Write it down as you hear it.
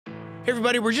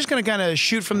everybody, we're just going to kind of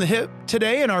shoot from the hip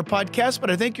today in our podcast,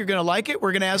 but I think you're going to like it.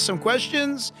 We're going to ask some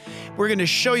questions. We're going to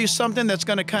show you something that's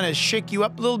going to kind of shake you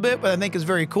up a little bit, but I think is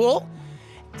very cool.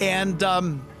 And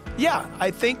yeah, I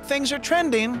think things are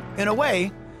trending in a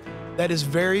way that is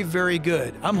very, very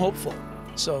good. I'm hopeful.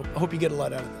 So I hope you get a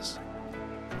lot out of this.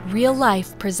 Real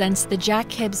Life presents the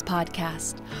Jack Hibbs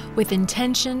podcast with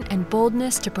intention and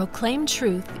boldness to proclaim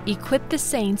truth, equip the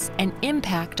saints, and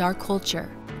impact our culture.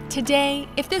 Today,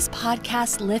 if this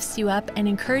podcast lifts you up and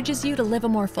encourages you to live a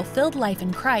more fulfilled life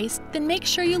in Christ, then make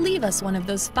sure you leave us one of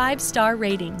those 5-star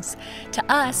ratings. To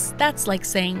us, that's like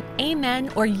saying amen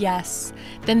or yes.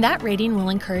 Then that rating will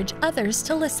encourage others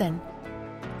to listen.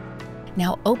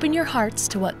 Now open your hearts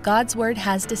to what God's Word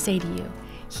has to say to you.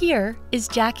 Here is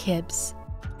Jack Hibbs.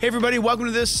 Hey everybody, welcome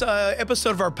to this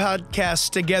episode of our podcast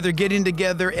together, getting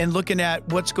together and looking at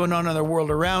what's going on in the world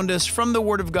around us from the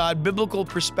Word of God, biblical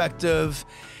perspective.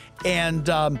 And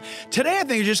today I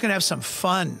think you're just going to have some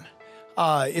fun.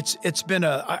 It's been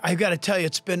I've got to tell you,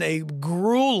 it's been a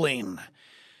grueling,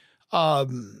 I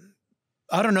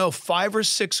don't know, 5 or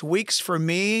 6 weeks for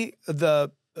me.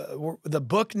 The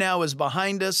book now is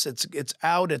behind us. It's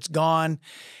out, it's gone.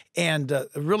 And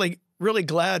really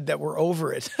glad that we're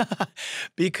over it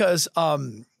because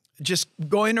just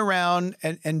going around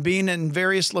and being in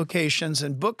various locations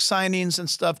and book signings and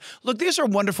stuff. Look, these are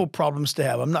wonderful problems to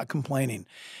have. I'm not complaining.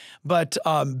 But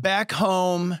back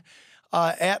home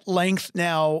at length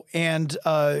now, and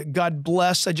God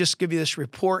bless, I just give you this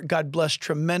report, God bless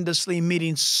tremendously,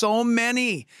 meeting so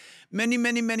many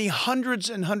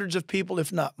hundreds and hundreds of people,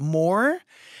 if not more.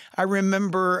 I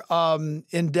remember in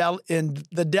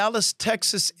the Dallas,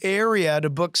 Texas area at a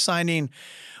book signing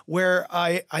where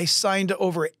I signed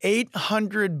over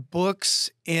 800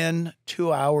 books in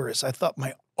 2 hours. I thought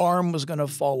my arm was going to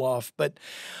fall off, but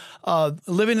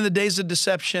Living in the Days of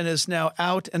Deception is now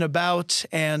out and about,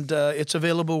 and it's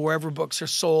available wherever books are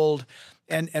sold,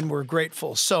 and we're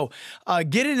grateful. So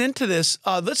getting into this,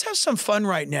 let's have some fun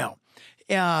right now.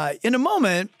 In a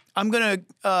moment, I'm going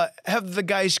to have the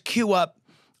guys queue up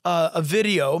a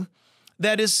video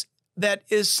that is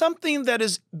something that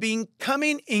is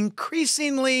becoming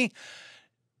increasingly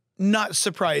not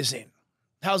surprising.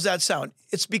 How's that sound?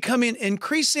 It's becoming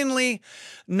increasingly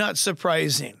not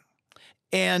surprising.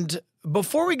 And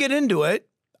before we get into it,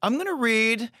 I'm going to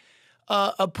read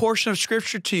a portion of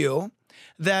Scripture to you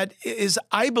that is,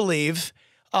 I believe,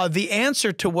 the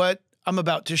answer to what I'm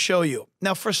about to show you.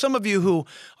 Now, for some of you who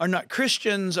are not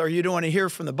Christians or you don't want to hear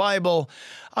from the Bible,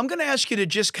 I'm going to ask you to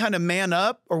just kind of man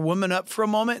up or woman up for a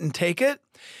moment and take it.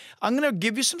 I'm going to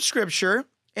give you some Scripture,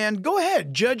 and go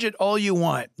ahead, judge it all you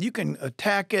want. You can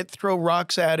attack it, throw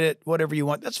rocks at it, whatever you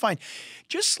want. That's fine.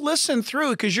 Just listen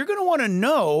through, because you're going to want to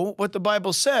know what the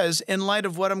Bible says in light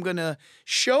of what I'm going to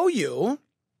show you,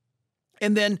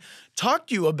 and then talk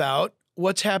to you about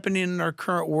what's happening in our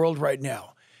current world right now.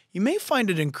 You may find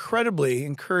it incredibly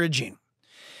encouraging.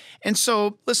 And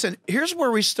so, listen, here's where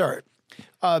we start.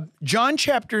 John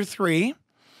chapter 3,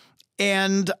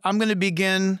 and I'm going to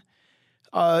begin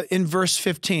in verse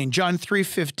 15, John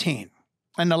 3:15.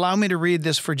 And allow me to read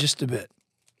this for just a bit.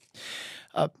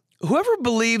 Whoever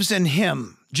believes in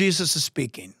him, Jesus is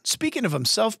speaking of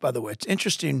himself, by the way. It's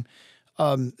interesting,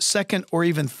 second or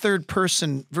even third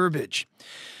person verbiage,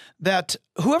 that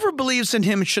whoever believes in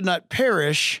him should not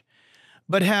perish,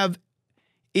 but have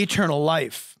eternal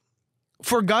life.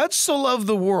 For God so loved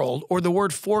the world, or the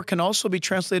word for can also be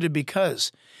translated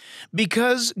because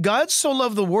God so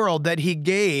loved the world that he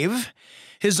gave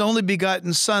his only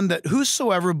begotten Son, that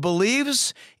whosoever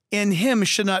believes in him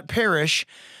should not perish,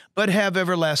 but have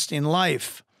everlasting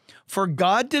life. For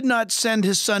God did not send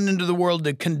his Son into the world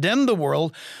to condemn the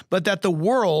world, but that the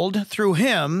world through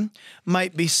him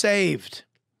might be saved.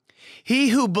 He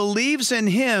who believes in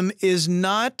him is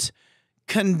not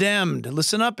condemned.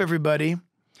 Listen up, everybody.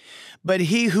 But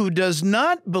he who does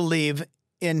not believe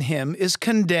in him is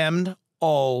condemned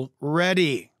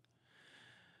already,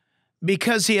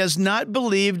 because he has not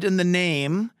believed in the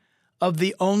name of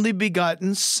the only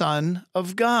begotten Son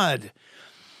of God.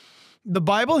 The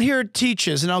Bible here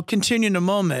teaches, and I'll continue in a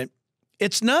moment,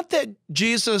 it's not that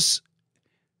Jesus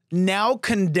now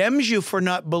condemns you for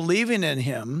not believing in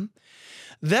him.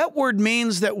 That word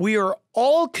means that we are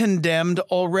all condemned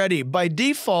already. By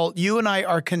default, you and I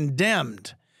are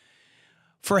condemned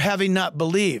for having not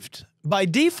believed. By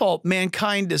default,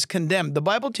 mankind is condemned. The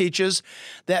Bible teaches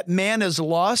that man is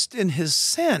lost in his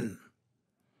sin.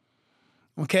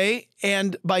 Okay?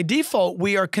 And by default,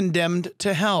 we are condemned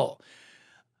to hell.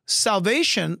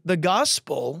 Salvation, the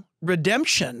gospel,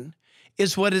 redemption,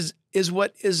 is what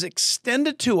is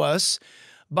extended to us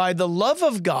by the love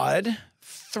of God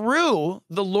through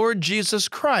the Lord Jesus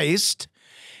Christ,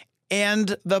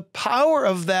 and the power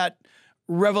of that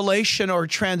revelation or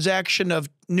transaction of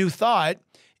new thought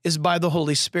is by the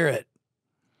Holy Spirit.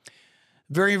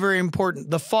 Very, very important.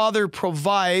 The Father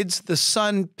provides, the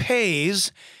Son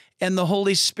pays, and the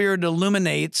Holy Spirit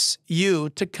illuminates you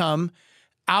to come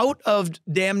out of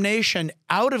damnation,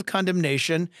 out of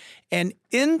condemnation, and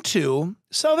into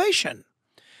salvation.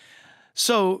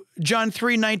 So John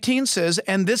 3:19 says,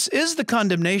 and this is the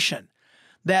condemnation,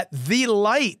 that the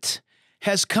light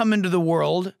has come into the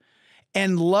world,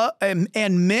 and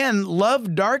men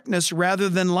love darkness rather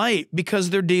than light because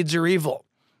their deeds are evil.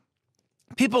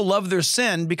 People love their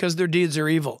sin because their deeds are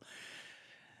evil.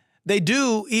 They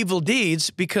do evil deeds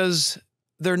because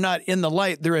they're not in the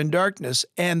light, they're in darkness,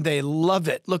 and they love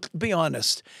it. Look, be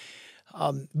honest.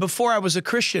 Before I was a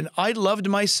Christian, I loved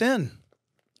my sin.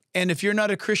 And if you're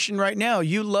not a Christian right now,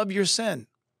 you love your sin.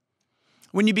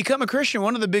 When you become a Christian,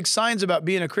 one of the big signs about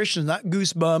being a Christian is not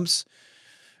goosebumps,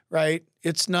 right?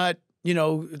 It's not,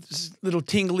 little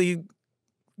tingly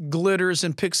glitters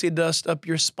and pixie dust up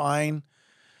your spine.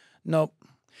 Nope.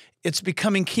 It's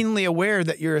becoming keenly aware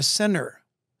that you're a sinner.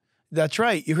 That's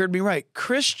right. You heard me right.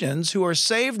 Christians who are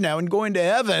saved now and going to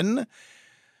heaven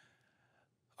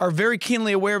are very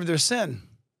keenly aware of their sin.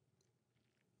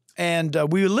 And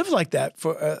we live like that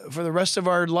for the rest of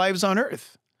our lives on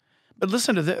earth. But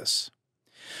listen to this.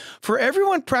 For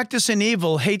everyone practicing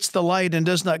evil hates the light and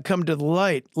does not come to the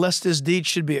light, lest his deeds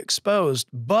should be exposed.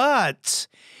 But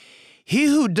he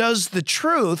who does the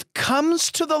truth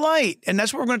comes to the light. And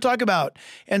that's what we're going to talk about.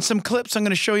 And some clips I'm going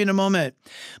to show you in a moment.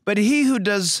 But he who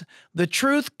does the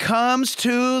truth comes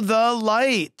to the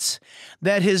light,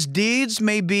 that his deeds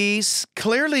may be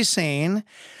clearly seen,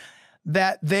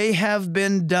 that they have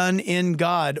been done in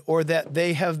God, or that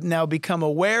they have now become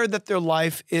aware that their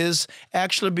life is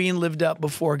actually being lived out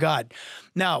before God.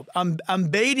 Now, I'm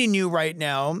baiting you right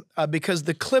now because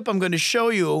the clip I'm going to show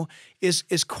you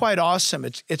is quite awesome.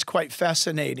 It's quite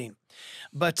fascinating.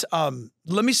 But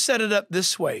let me set it up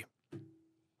this way.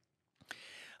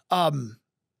 In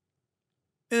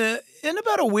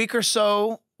about a week or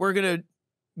so, we're going to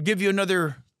give you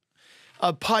another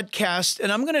podcast,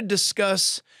 and I'm going to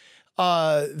discuss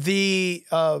the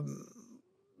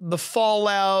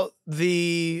fallout,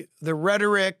 the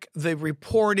rhetoric, the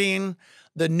reporting,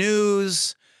 the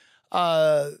news,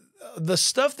 the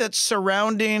stuff that's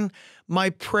surrounding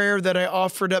my prayer that I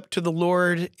offered up to the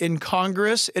Lord in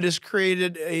Congress. It has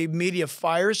created a media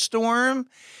firestorm.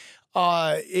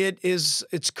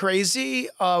 It's crazy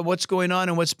what's going on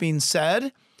and what's being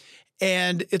said,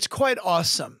 and it's quite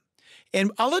awesome.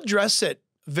 And I'll address it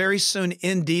very soon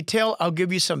in detail. I'll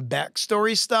give you some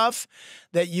backstory stuff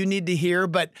that you need to hear,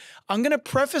 but I'm going to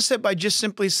preface it by just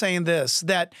simply saying this,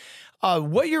 that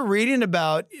what you're reading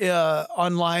about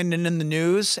online and in the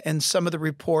news and some of the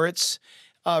reports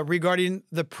regarding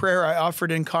the prayer I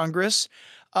offered in Congress,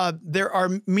 there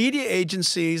are media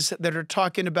agencies that are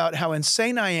talking about how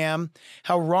insane I am,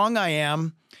 how wrong I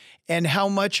am, and how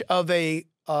much of a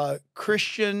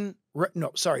Christian,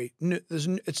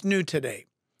 it's new today,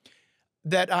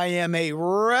 that I am a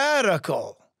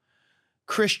radical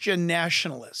Christian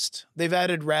nationalist. They've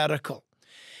added radical.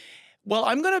 Well,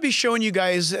 I'm going to be showing you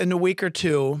guys in a week or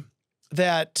two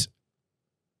that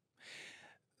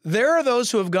there are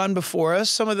those who have gone before us.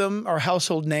 Some of them are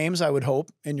household names, I would hope,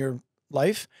 in your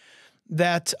life,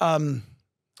 that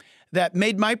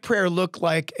made my prayer look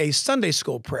like a Sunday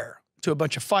school prayer to a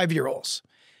bunch of 5-year-olds,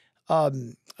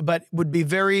 but would be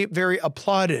very, very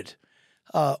applauded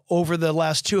over the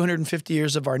last 250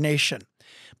 years of our nation.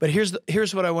 But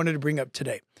here's what I wanted to bring up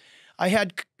today. I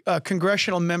had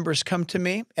congressional members come to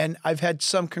me, and I've had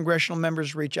some congressional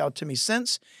members reach out to me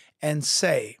since and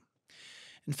say,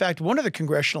 in fact, one of the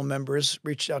congressional members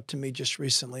reached out to me just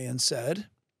recently and said,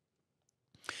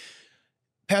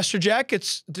 Pastor Jack,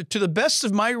 it's to the best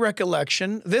of my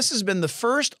recollection, this has been the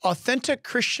first authentic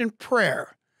Christian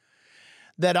prayer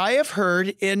that I have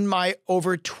heard in my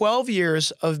over 12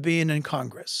 years of being in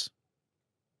Congress.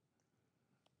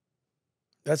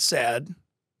 That's sad.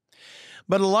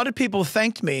 But a lot of people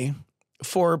thanked me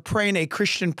for praying a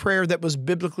Christian prayer that was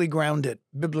biblically grounded,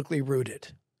 biblically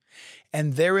rooted.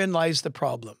 And therein lies the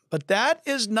problem. But that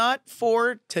is not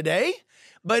for today,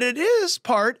 but it is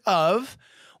part of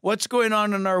what's going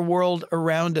on in our world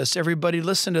around us. Everybody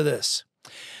listen to this.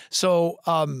 So,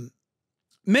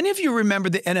 many of you remember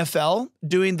the NFL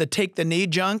doing the take the knee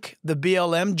junk, the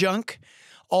BLM junk,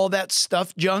 all that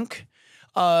stuff junk,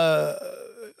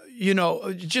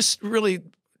 just really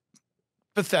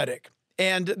pathetic.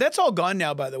 And that's all gone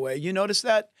now, by the way. You notice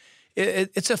that?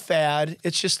 It's a fad.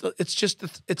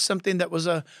 It's something that was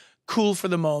a cool for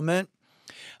the moment.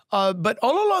 But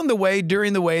all along the way,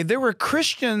 during the way, there were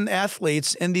Christian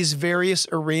athletes in these various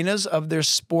arenas of their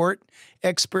sport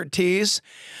expertise.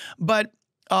 But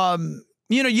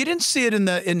you know, you didn't see it in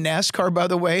NASCAR, by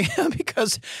the way,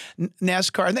 because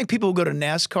NASCAR, I think people who go to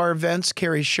NASCAR events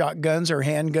carry shotguns or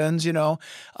handguns, you know.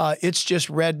 It's just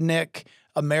redneck,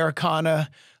 Americana,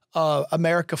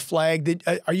 America flag.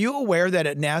 Are you aware that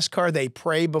at NASCAR they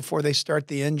pray before they start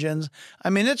the engines? I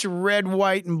mean, it's red,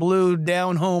 white, and blue,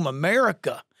 down home,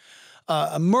 America.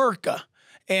 America.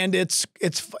 And it's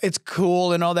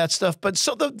cool and all that stuff. But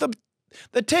so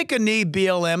the take a knee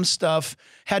BLM stuff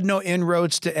had no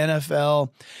inroads to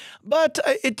NFL, but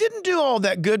it didn't do all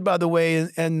that good, by the way,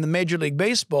 in the Major League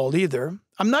Baseball either.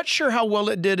 I'm not sure how well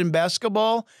it did in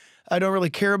basketball. I don't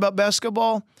really care about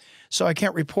basketball, so I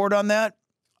can't report on that.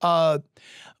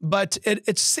 But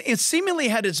it seemingly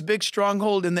had its big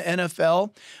stronghold in the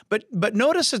NFL, but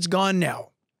notice it's gone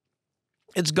now.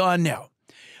 It's gone now.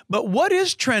 But what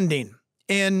is trending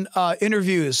in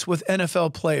interviews with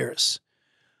NFL players?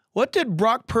 What did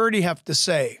Brock Purdy have to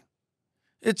say?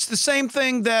 It's the same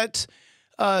thing that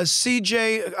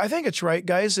CJ, I think it's right,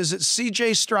 guys. Is it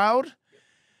CJ Stroud?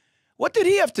 What did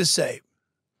he have to say?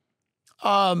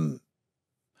 What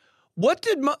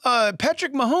did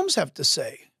Patrick Mahomes have to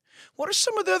say? What are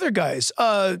some of the other guys?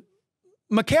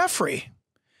 McCaffrey.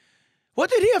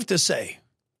 What did he have to say?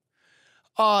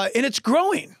 And it's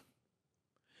growing.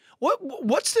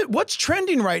 What's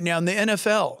trending right now in the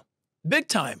NFL? Big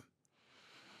time.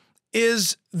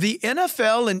 Is the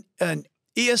NFL and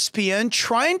ESPN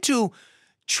trying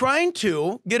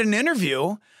to get an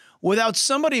interview without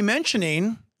somebody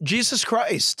mentioning Jesus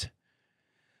Christ?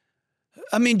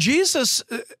 I mean, Jesus,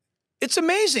 it's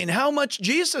amazing how much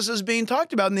Jesus is being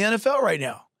talked about in the NFL right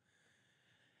now.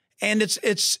 And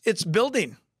it's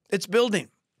building. It's building.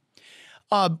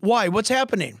 Why? What's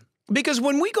happening? Because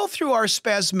when we go through our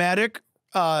spasmodic,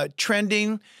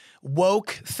 trending,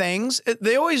 woke things,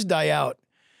 they always die out.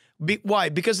 Why?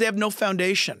 Because they have no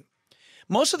foundation.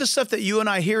 Most of the stuff that you and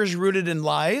I hear is rooted in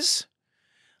lies.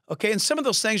 Okay, and some of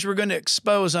those things we're going to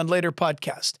expose on later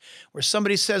podcast, where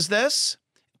somebody says this,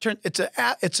 it's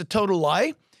a total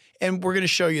lie, and we're going to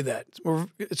show you that.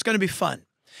 It's going to be fun.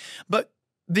 But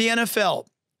the NFL,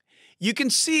 you can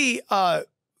see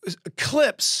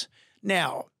clips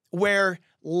now where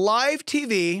live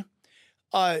TV,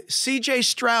 CJ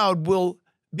Stroud will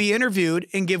be interviewed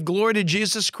and give glory to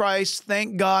Jesus Christ,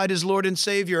 thank God as Lord and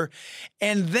Savior.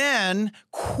 And then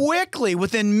quickly,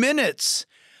 within minutes,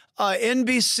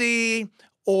 NBC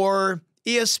or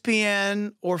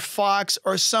ESPN or Fox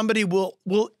or somebody will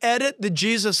edit the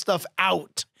Jesus stuff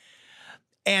out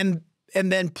and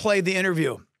then play the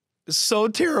interview. So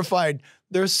terrified.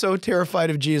 They're so terrified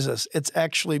of Jesus. It's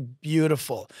actually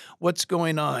beautiful. What's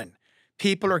going on?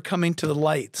 People are coming to the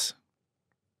light.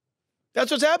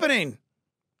 That's what's happening.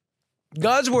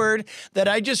 God's word that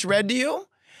I just read to you,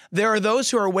 there are those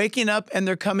who are waking up and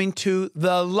they're coming to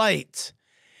the light.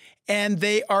 And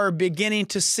they are beginning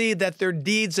to see that their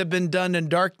deeds have been done in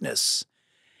darkness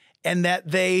and that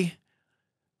they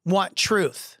want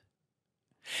truth.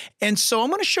 And so I'm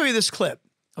going to show you this clip,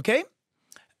 okay?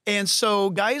 And so,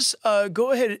 guys,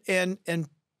 go ahead and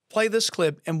play this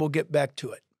clip and we'll get back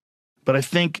to it. But I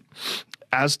think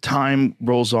as time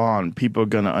rolls on, people are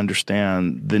going to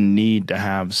understand the need to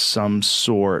have some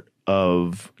sort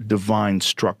of divine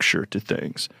structure to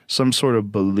things, some sort of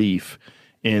belief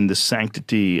in the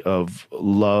sanctity of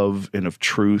love and of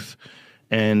truth.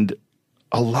 And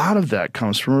a lot of that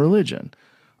comes from religion.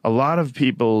 A lot of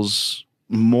people's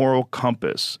moral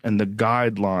compass and the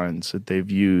guidelines that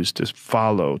they've used to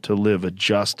follow to live a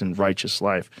just and righteous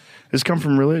life has come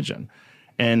from religion.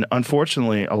 And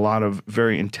unfortunately, a lot of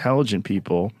very intelligent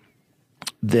people,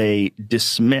 they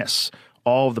dismiss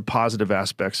all of the positive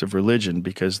aspects of religion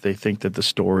because they think that the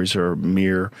stories are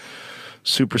mere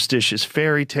superstitious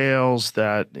fairy tales,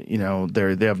 that, you know,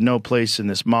 they have no place in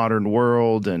this modern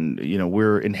world, and, you know,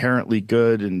 we're inherently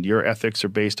good and your ethics are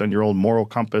based on your old moral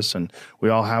compass and we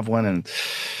all have one. And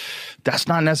that's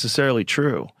not necessarily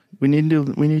true. We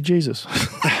need Jesus.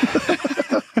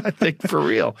 I think, for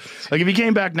real. Like, if he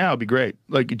came back now, it'd be great.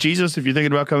 Like, Jesus, if you're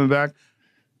thinking about coming back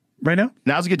right now,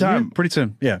 now's a good time. Yeah, pretty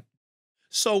soon. Yeah.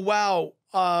 So, wow.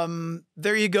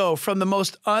 There you go. From the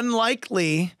most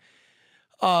unlikely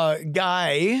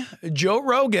guy, Joe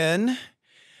Rogan.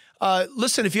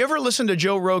 Listen, if you ever listen to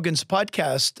Joe Rogan's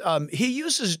podcast, he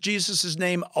uses Jesus'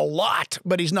 name a lot,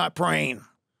 but he's not praying.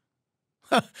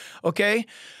 Okay?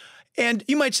 And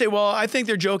you might say, well, I think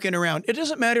they're joking around. It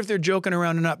doesn't matter if they're joking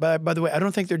around or not. By the way, I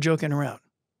don't think they're joking around.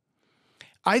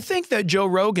 I think that Joe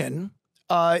Rogan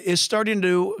is starting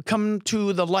to come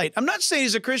to the light. I'm not saying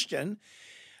he's a Christian,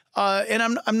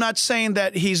 and I'm not saying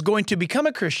that he's going to become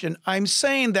a Christian. I'm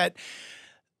saying that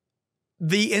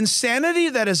the insanity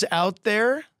that is out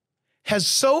there has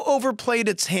so overplayed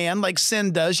its hand like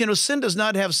sin does. You know, sin does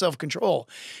not have self-control.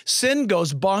 Sin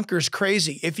goes bonkers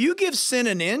crazy. If you give sin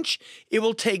an inch, it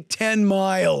will take 10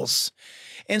 miles.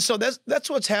 And so that's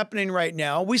what's happening right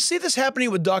now. We see this happening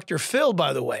with Dr. Phil,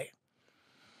 by the way.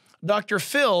 Dr.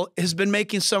 Phil has been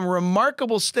making some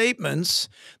remarkable statements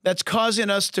that's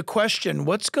causing us to question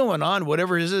what's going on.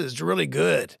 Whatever it is really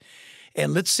good.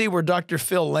 And let's see where Dr.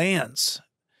 Phil lands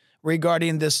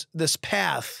regarding this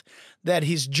path that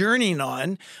he's journeying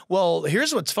on. Well,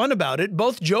 here's what's fun about it.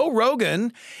 Both Joe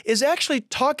Rogan is actually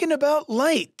talking about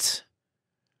light.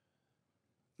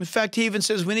 In fact, he even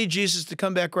says, we need Jesus to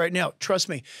come back right now. Trust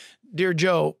me, dear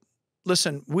Joe,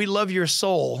 listen, we love your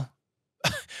soul.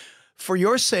 For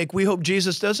your sake, we hope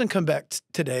Jesus doesn't come back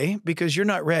today because you're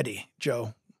not ready,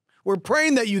 Joe. We're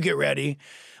praying that you get ready,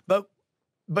 but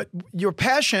your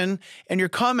passion and your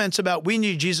comments about we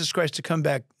need Jesus Christ to come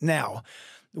back now.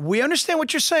 We understand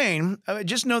what you're saying.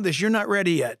 Just know this, you're not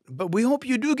ready yet, but we hope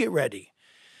you do get ready.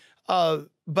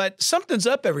 But something's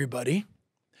up, everybody.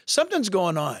 Something's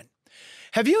going on.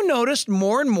 Have you noticed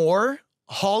more and more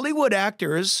Hollywood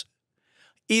actors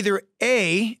either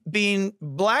A, being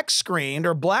black screened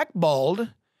or blackballed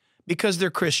because they're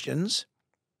Christians?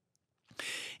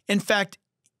 In fact,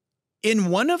 in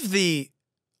the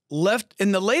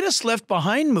latest Left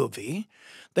Behind movie,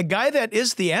 the guy that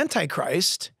is the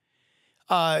Antichrist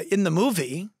in the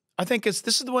movie, I think is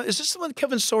this the one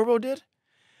Kevin Sorbo did?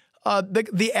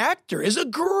 The actor is a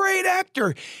great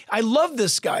actor. I love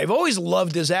this guy. I've always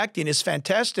loved his acting. It's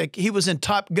fantastic. He was in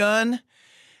Top Gun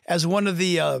as one of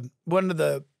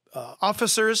the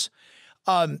officers.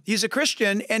 He's a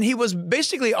Christian, and he was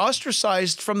basically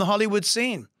ostracized from the Hollywood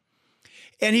scene.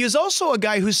 And he was also a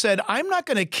guy who said, I'm not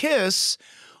going to kiss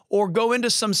or go into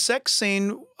some sex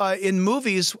scene in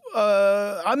movies.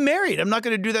 I'm married. I'm not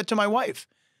going to do that to my wife.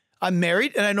 I'm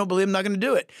married, and I don't believe I'm not going to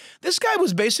do it. This guy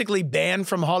was basically banned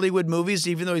from Hollywood movies,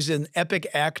 even though he's an epic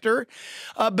actor.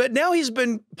 But now he's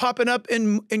been popping up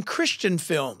in Christian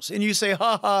films. And you say,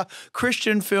 ha ha,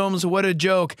 Christian films, what a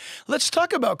joke. Let's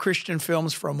talk about Christian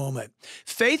films for a moment.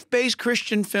 Faith-based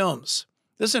Christian films.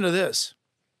 Listen to this.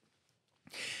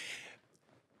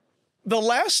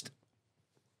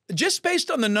 Just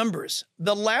based on the numbers,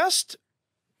 the last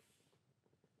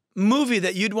movie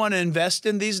that you'd want to invest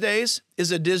in these days is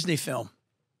a Disney film.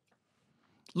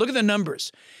 Look at the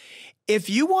numbers. If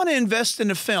you want to invest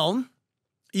in a film,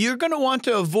 you're going to want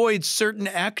to avoid certain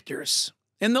actors.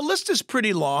 And the list is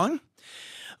pretty long,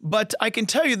 but I can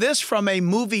tell you this from a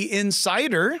movie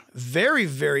insider, very,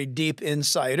 very deep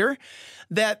insider,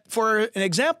 that for an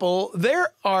example, there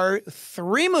are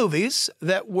 3 movies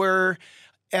that were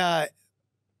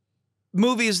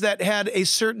movies that had a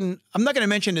certain, I'm not going to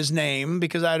mention his name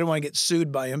because I don't want to get sued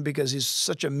by him because he's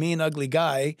such a mean, ugly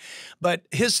guy. But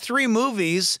his 3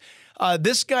 movies,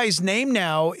 this guy's name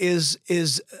now is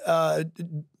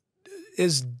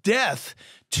death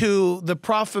to the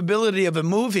profitability of a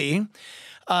movie.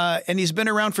 And he's been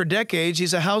around for decades.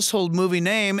 He's a household movie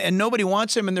name, and nobody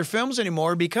wants him in their films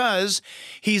anymore because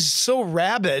he's so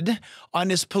rabid on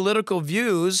his political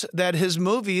views that his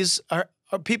movies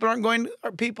people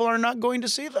are not going to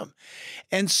see them.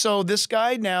 And so this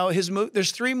guy now,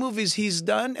 there's 3 movies he's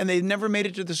done, and they've never made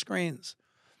it to the screens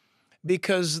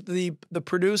because the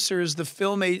producers, the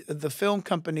film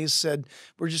companies said,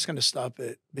 we're just going to stop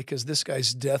it because this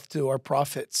guy's death to our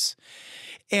profits.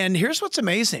 And here's what's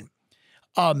amazing.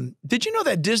 Did you know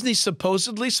that Disney's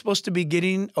supposedly supposed to be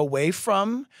getting away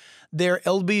from their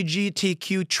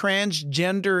LGBTQ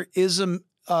transgenderism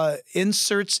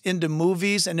inserts into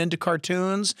movies and into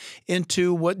cartoons,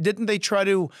 into what, didn't they try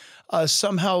to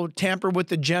somehow tamper with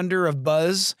the gender of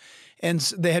Buzz? And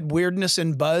they had weirdness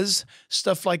in Buzz,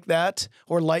 stuff like that.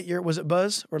 Or Lightyear. Was it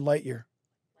Buzz or Lightyear?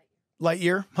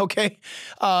 Lightyear. Okay.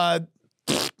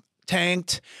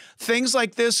 Tanked. Things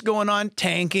like this going on,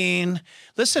 tanking.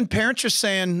 Listen, parents are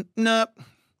saying, no,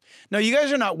 you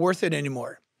guys are not worth it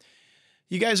anymore.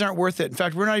 You guys aren't worth it. In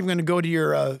fact, we're not even going to go to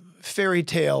your fairy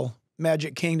tale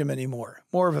Magic Kingdom anymore.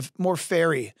 More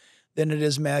fairy than it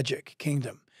is Magic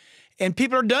Kingdom. And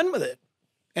people are done with it.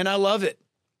 And I love it.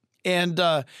 And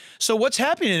so what's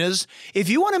happening is, if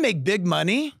you want to make big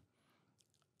money,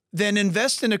 then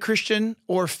invest in a Christian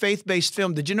or faith-based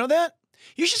film. Did you know that?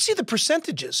 You should see the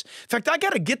percentages. In fact, I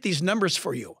got to get these numbers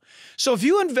for you. So if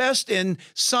you invest in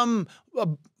some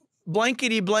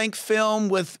blankety-blank film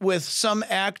with some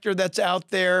actor that's out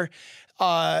there,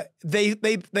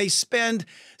 They spend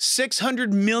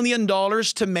 $600 million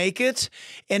to make it,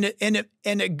 and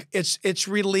it's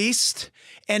released,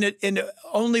 and it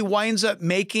only winds up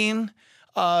making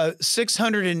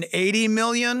 $680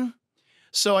 million.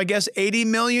 So I guess 80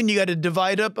 million you got to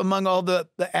divide up among all the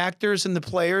actors and the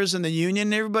players and the union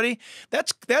and everybody.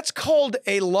 That's called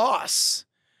a loss.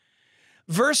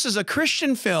 Versus a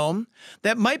Christian film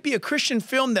that might be a Christian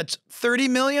film that's 30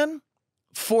 million,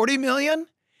 40 million,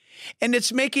 and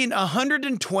it's making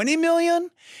 120 million.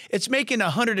 It's making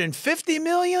 150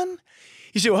 million.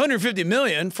 You say 150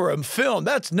 million for a film,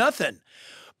 that's nothing.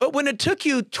 But when it took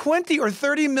you 20 or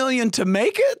 30 million to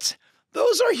make it,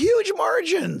 those are huge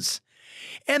margins.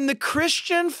 And the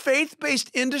Christian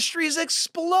faith-based industry is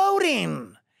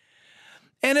exploding.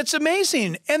 And it's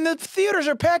amazing. And the theaters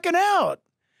are packing out.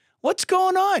 What's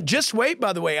going on? Just wait,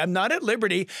 by the way. I'm not at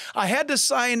liberty. I had to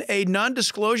sign a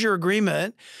non-disclosure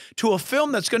agreement to a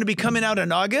film that's going to be coming out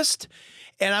in August.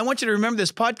 And I want you to remember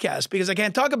this podcast because I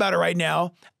can't talk about it right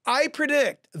now. I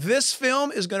predict this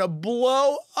film is going to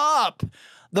blow up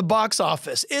the box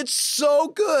office. It's so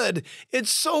good. It's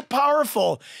so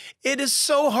powerful. It is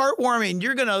so heartwarming.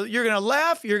 You're gonna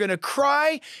laugh, you're gonna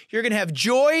cry, you're gonna have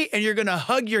joy, and you're gonna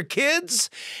hug your kids,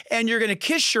 and you're gonna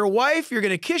kiss your wife, you're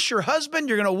gonna kiss your husband,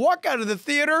 you're gonna walk out of the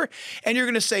theater, and you're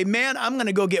gonna say, man, I'm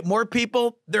gonna go get more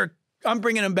people. I'm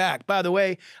bringing them back. By the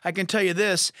way, I can tell you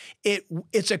this,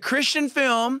 it's a Christian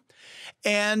film,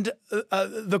 and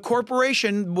the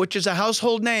corporation, which is a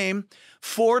household name,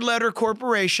 4-letter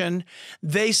corporation,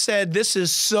 they said, this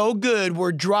is so good,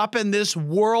 we're dropping this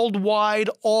worldwide,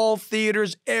 all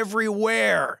theaters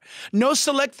everywhere. No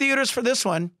select theaters for this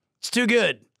one. It's too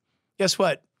good. Guess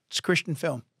what? It's a Christian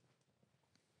film.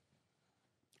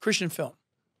 Christian film.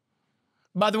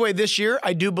 By the way, this year,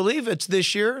 I do believe it's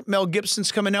this year, Mel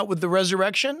Gibson's coming out with The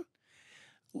Resurrection,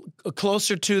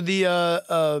 closer to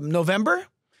the November.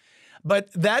 But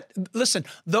listen,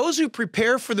 those who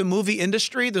prepare for the movie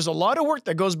industry, there's a lot of work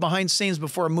that goes behind scenes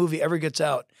before a movie ever gets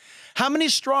out. How many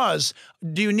straws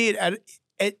do you need at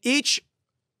each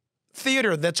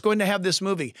theater that's going to have this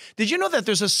movie? Did you know that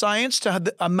there's a science to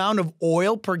the amount of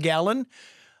oil per gallon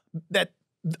that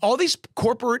all these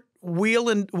corporate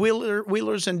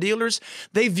wheelers and dealers,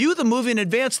 they view the movie in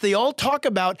advance. They all talk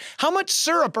about how much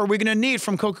syrup are we going to need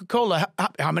from Coca-Cola?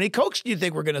 How many Cokes do you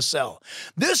think we're going to sell?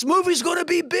 This movie's going to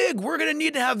be big. We're going to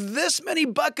need to have this many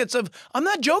buckets of, I'm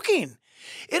not joking.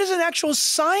 It is an actual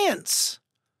science.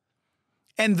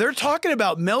 And they're talking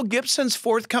about Mel Gibson's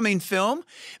forthcoming film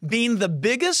being the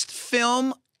biggest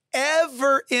film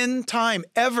ever in time,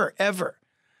 ever.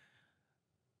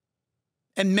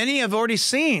 And many have already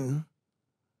seen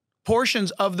portions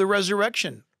of The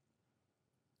Resurrection.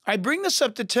 I bring this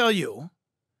up to tell you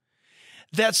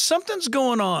that something's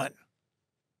going on.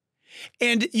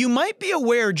 And you might be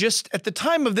aware, just at the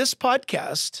time of this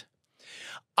podcast,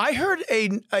 I heard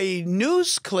a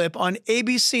news clip on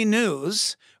ABC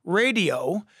News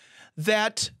radio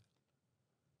that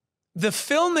the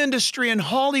film industry in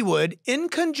Hollywood, in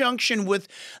conjunction with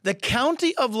the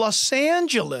county of Los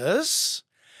Angeles,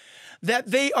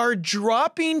 that they are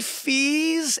dropping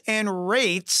fees and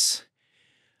rates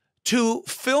to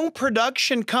film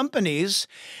production companies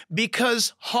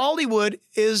because Hollywood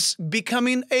is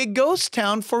becoming a ghost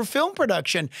town for film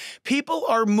production. People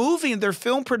are moving their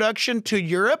film production to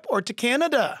Europe or to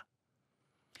Canada.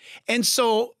 And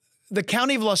so the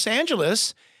county of Los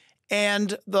Angeles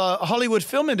and the Hollywood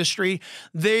film industry,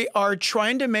 they are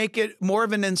trying to make it more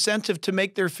of an incentive to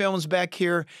make their films back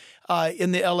here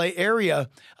in the LA area.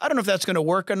 I don't know if that's going to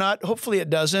work or not. Hopefully it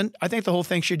doesn't. I think the whole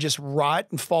thing should just rot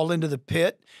and fall into the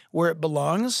pit where it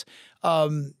belongs.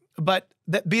 But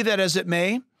be that as it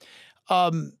may,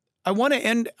 I want to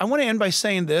end by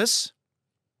saying this,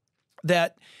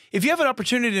 that if you have an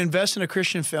opportunity to invest in a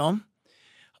Christian film,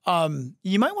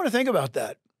 you might want to think about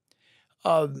that.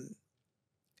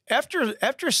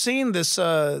 After seeing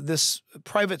this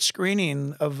private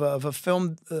screening of a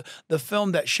film, the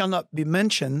film that shall not be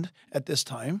mentioned at this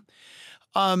time,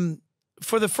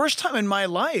 for the first time in my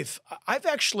life, I've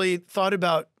actually thought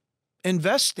about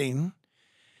investing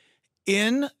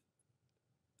in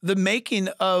the making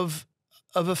of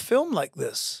a film like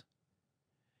this.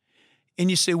 And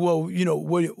you say, well,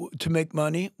 to make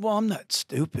money? Well, I'm not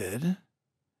stupid.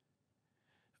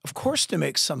 Of course, to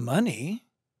make some money.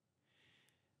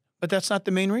 But that's not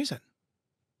the main reason.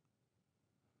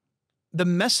 The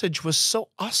message was so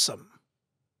awesome.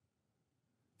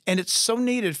 And it's so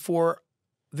needed for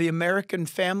the American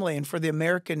family and for the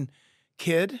American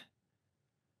kid,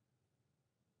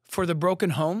 for the broken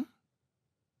home,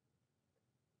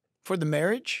 for the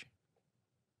marriage.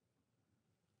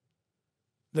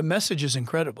 The message is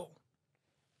incredible.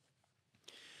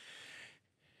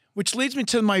 Which leads me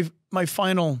to my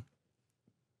final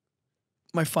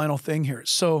thing here.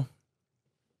 So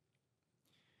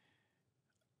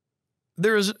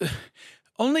there is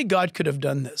only God could have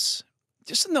done this.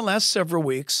 Just in the last several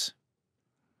weeks,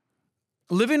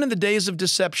 Living in the Days of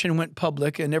Deception went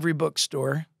public in every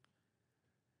bookstore.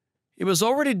 It was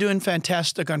already doing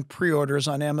fantastic on pre-orders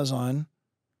on Amazon.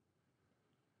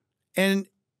 And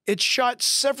it shot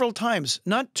several times,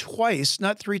 not twice,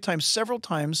 not 3 times, several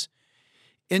times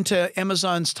into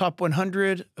Amazon's top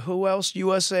 100. Who else?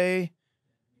 USA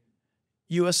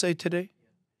Today?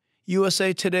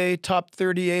 USA Today, top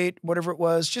 38, whatever it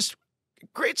was. Just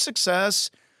great success.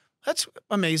 That's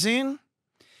amazing.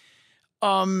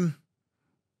 The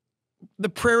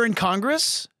prayer in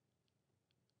Congress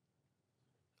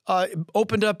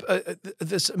opened up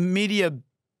this media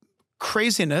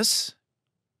craziness.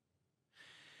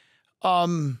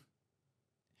 And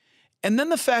then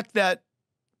the fact that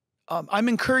I'm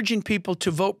encouraging people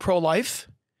to vote pro-life.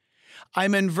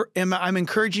 I'm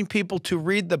encouraging people to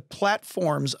read the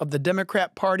platforms of the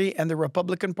Democrat Party and the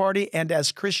Republican Party, and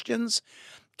as Christians,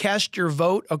 cast your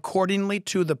vote accordingly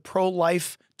to the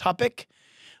pro-life topic,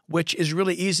 which is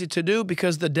really easy to do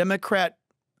because the Democrat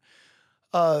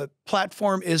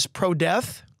platform is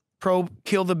pro-death,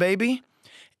 pro-kill the baby,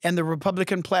 and the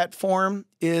Republican platform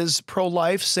is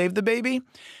pro-life, save the baby.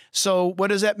 So what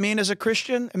does that mean as a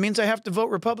Christian? It means I have to vote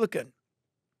Republican.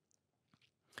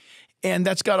 And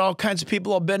that's got all kinds of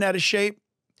people all bent out of shape.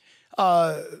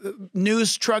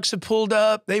 News trucks have pulled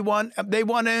up. They want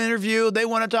an interview. They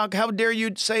want to talk. How dare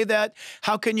you say that?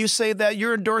 How can you say that?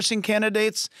 You're endorsing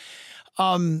candidates.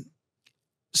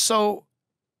 So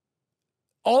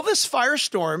all this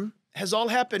firestorm has all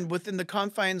happened within the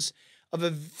confines of a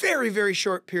very, very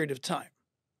short period of time,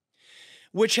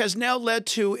 which has now led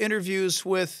to interviews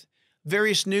with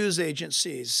various news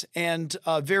agencies and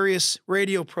various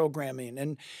radio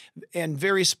programming and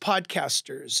various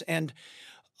podcasters. And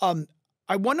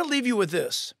I want to leave you with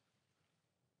this.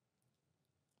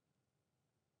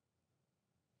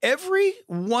 Every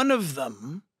one of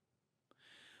them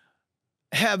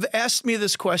have asked me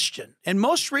this question. And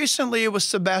most recently, it was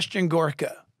Sebastian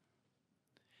Gorka.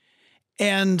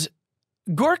 And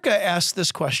Gorka asked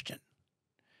this question.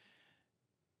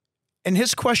 And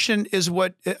his question is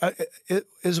what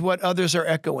others are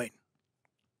echoing.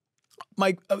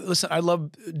 Mike, listen, I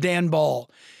love Dan Ball.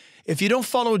 If you don't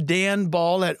follow Dan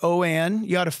Ball at OAN,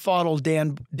 you ought to follow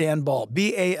Dan Ball,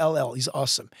 B-A-L-L. He's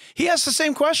awesome. He asked the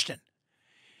same question.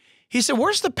 He said,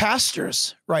 where's the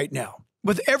pastors right now?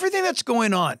 With everything that's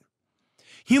going on,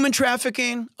 human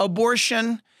trafficking,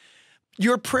 abortion,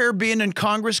 your prayer being in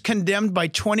Congress condemned by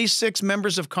 26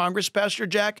 members of Congress, Pastor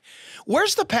Jack,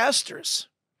 where's the pastors?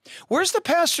 Where's the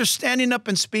pastors standing up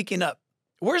and speaking up?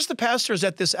 Where's the pastors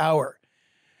at this hour?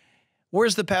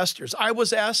 Where's the pastors? I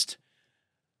was asked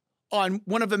on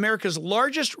one of America's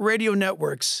largest radio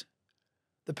networks,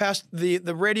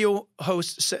 the radio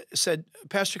host said,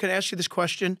 Pastor, can I ask you this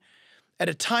question? At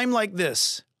a time like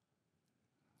this,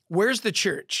 where's the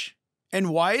church? And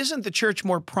why isn't the church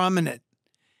more prominent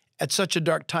at such a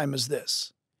dark time as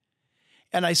this?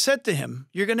 And I said to him,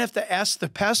 you're going to have to ask the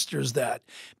pastors that,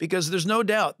 because there's no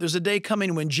doubt there's a day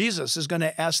coming when Jesus is going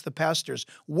to ask the pastors,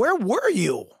 where were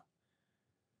you?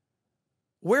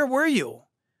 Where were you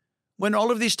when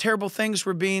all of these terrible things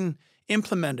were being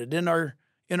implemented in our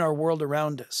world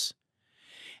around us?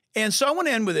 And so I want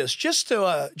to end with this, just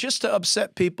to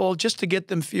upset people, just to get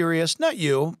them furious. Not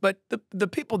you, but the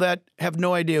people that have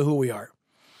no idea who we are.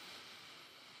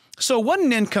 So one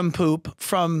nincompoop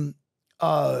from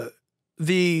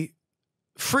the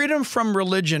Freedom from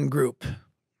Religion group.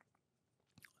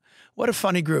 What a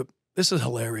funny group. This is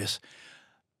hilarious.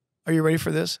 Are you ready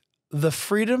for this? The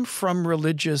Freedom from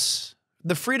Religion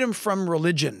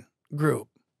group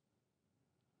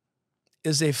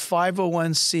is a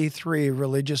 501c3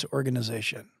 religious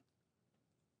organization.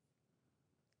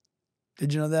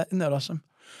 Did you know that? Isn't that awesome?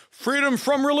 Freedom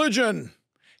from religion.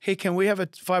 Hey, can we have a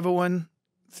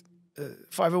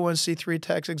 501c3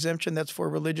 tax exemption that's for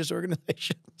religious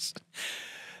organizations?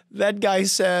 That guy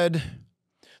said,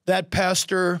 that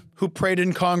pastor who prayed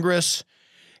in Congress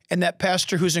and that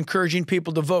pastor who's encouraging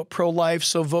people to vote pro-life,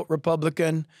 so vote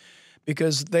Republican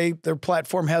because their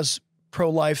platform has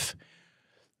pro-life.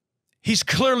 He's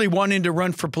clearly wanting to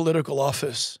run for political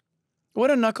office. What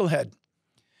a knucklehead.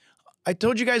 I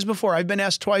told you guys before, I've been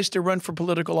asked twice to run for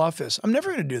political office. I'm never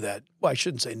going to do that. Well, I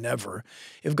shouldn't say never.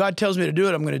 If God tells me to do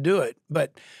it, I'm going to do it.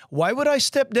 But why would I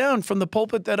step down from the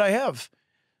pulpit that I have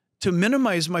to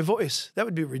minimize my voice? That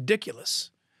would be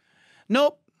ridiculous.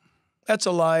 Nope, that's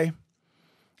a lie.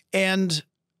 And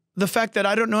the fact that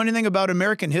I don't know anything about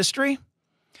American history,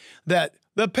 that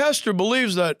the pastor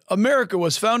believes that America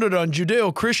was founded on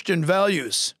Judeo-Christian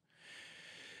values.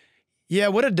 Yeah,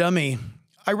 what a dummy.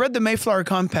 I read the Mayflower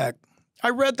Compact. I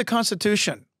read the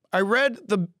Constitution. I read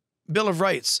the Bill of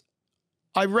Rights.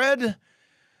 I read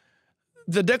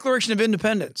the Declaration of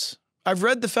Independence. I've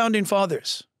read the Founding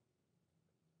Fathers.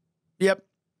 Yep.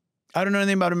 I don't know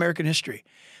anything about American history.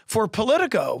 For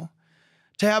Politico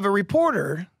to have a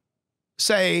reporter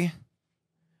say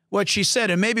what she said,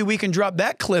 and maybe we can drop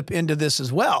that clip into this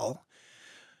as well,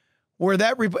 where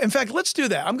that, in fact, let's do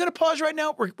that. I'm going to pause right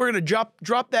now. We're going to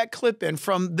drop that clip in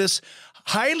from this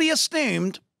highly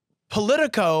esteemed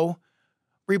Politico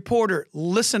reporter.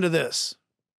 Listen to this.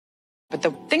 But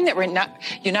the thing that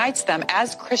unites them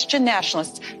as Christian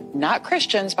nationalists, not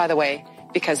Christians, by the way,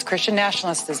 because Christian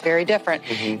nationalists is very different,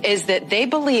 is that they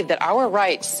believe that our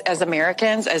rights as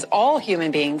Americans, as all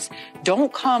human beings,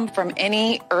 don't come from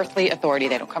any earthly authority.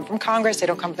 They don't come from Congress. They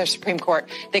don't come from the Supreme Court.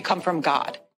 They come from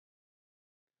God.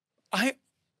 I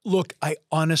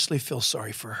honestly feel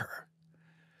sorry for her.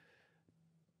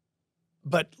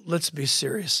 But let's be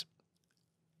serious.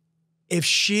 If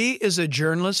she is a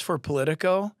journalist for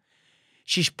Politico,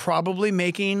 she's probably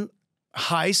making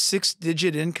high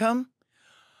 6-digit income.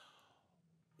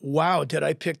 Wow, did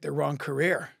I pick the wrong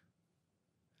career?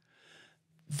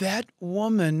 That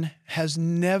woman has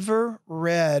never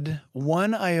read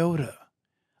one iota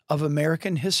of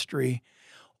American history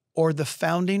or the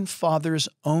Founding Fathers'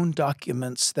 own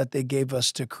documents that they gave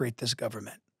us to create this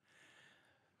government.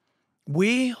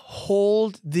 We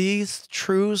hold these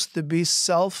truths to be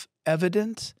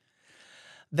self-evident,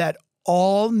 that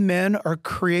all men are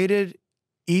created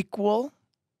equal,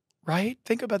 right?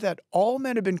 Think about that. All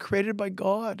men have been created by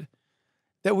God,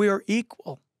 that we are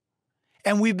equal.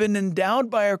 And we've been endowed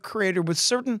by our Creator with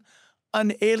certain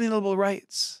unalienable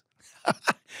rights.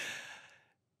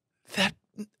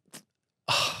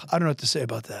 I don't know what to say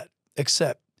about that,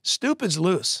 except stupid's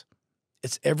loose.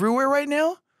 It's everywhere right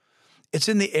now. It's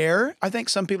in the air. I think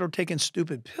some people are taking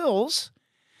stupid pills.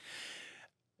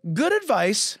 Good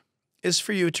advice is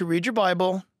for you to read your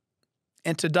Bible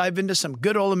and to dive into some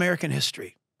good old American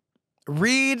history.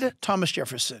 Read Thomas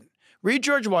Jefferson. Read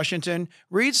George Washington.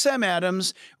 Read Sam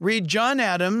Adams. Read John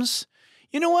Adams.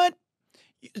 You know what?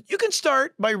 You can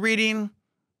start by reading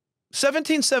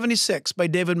 1776 by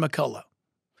David McCullough.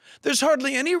 There's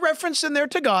hardly any reference in there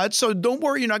to God, so don't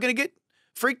worry, you're not going to get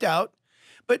freaked out,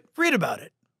 but read about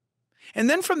it. And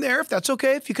then from there, if that's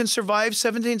okay, if you can survive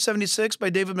 1776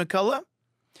 by David McCullough,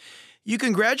 you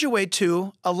can graduate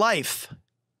to A Life,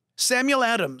 Samuel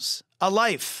Adams, A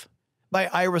Life by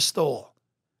Ira Stoll.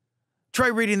 Try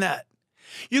reading that.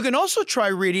 You can also try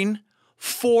reading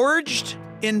Forged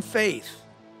in Faith.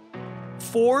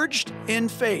 Forged in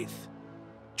Faith.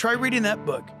 Try reading that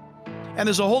book. And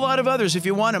there's a whole lot of others if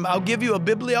you want them. I'll give you a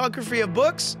bibliography of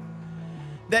books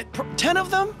that 10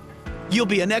 of them, you'll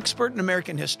be an expert in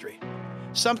American history.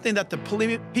 Something that the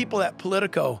people at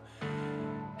Politico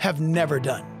have never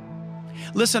done.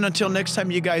 Listen, until next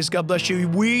time, you guys, God bless you.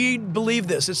 We believe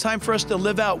this. It's time for us to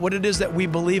live out what it is that we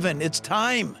believe in. It's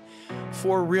time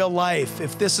for real life.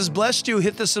 If this has blessed you,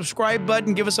 hit the subscribe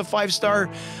button, give us a 5-star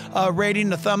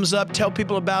rating, a thumbs up, tell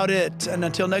people about it. And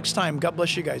until next time, God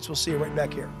bless you guys. We'll see you right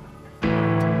back here.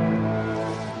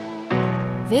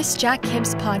 This Jack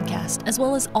Hibbs podcast, as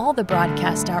well as all the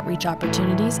broadcast outreach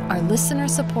opportunities, are listener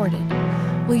supported.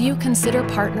 Will you consider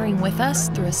partnering with us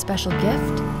through a special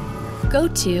gift? Go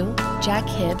to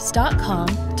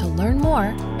jackhibbs.com to learn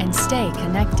more and stay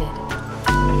connected.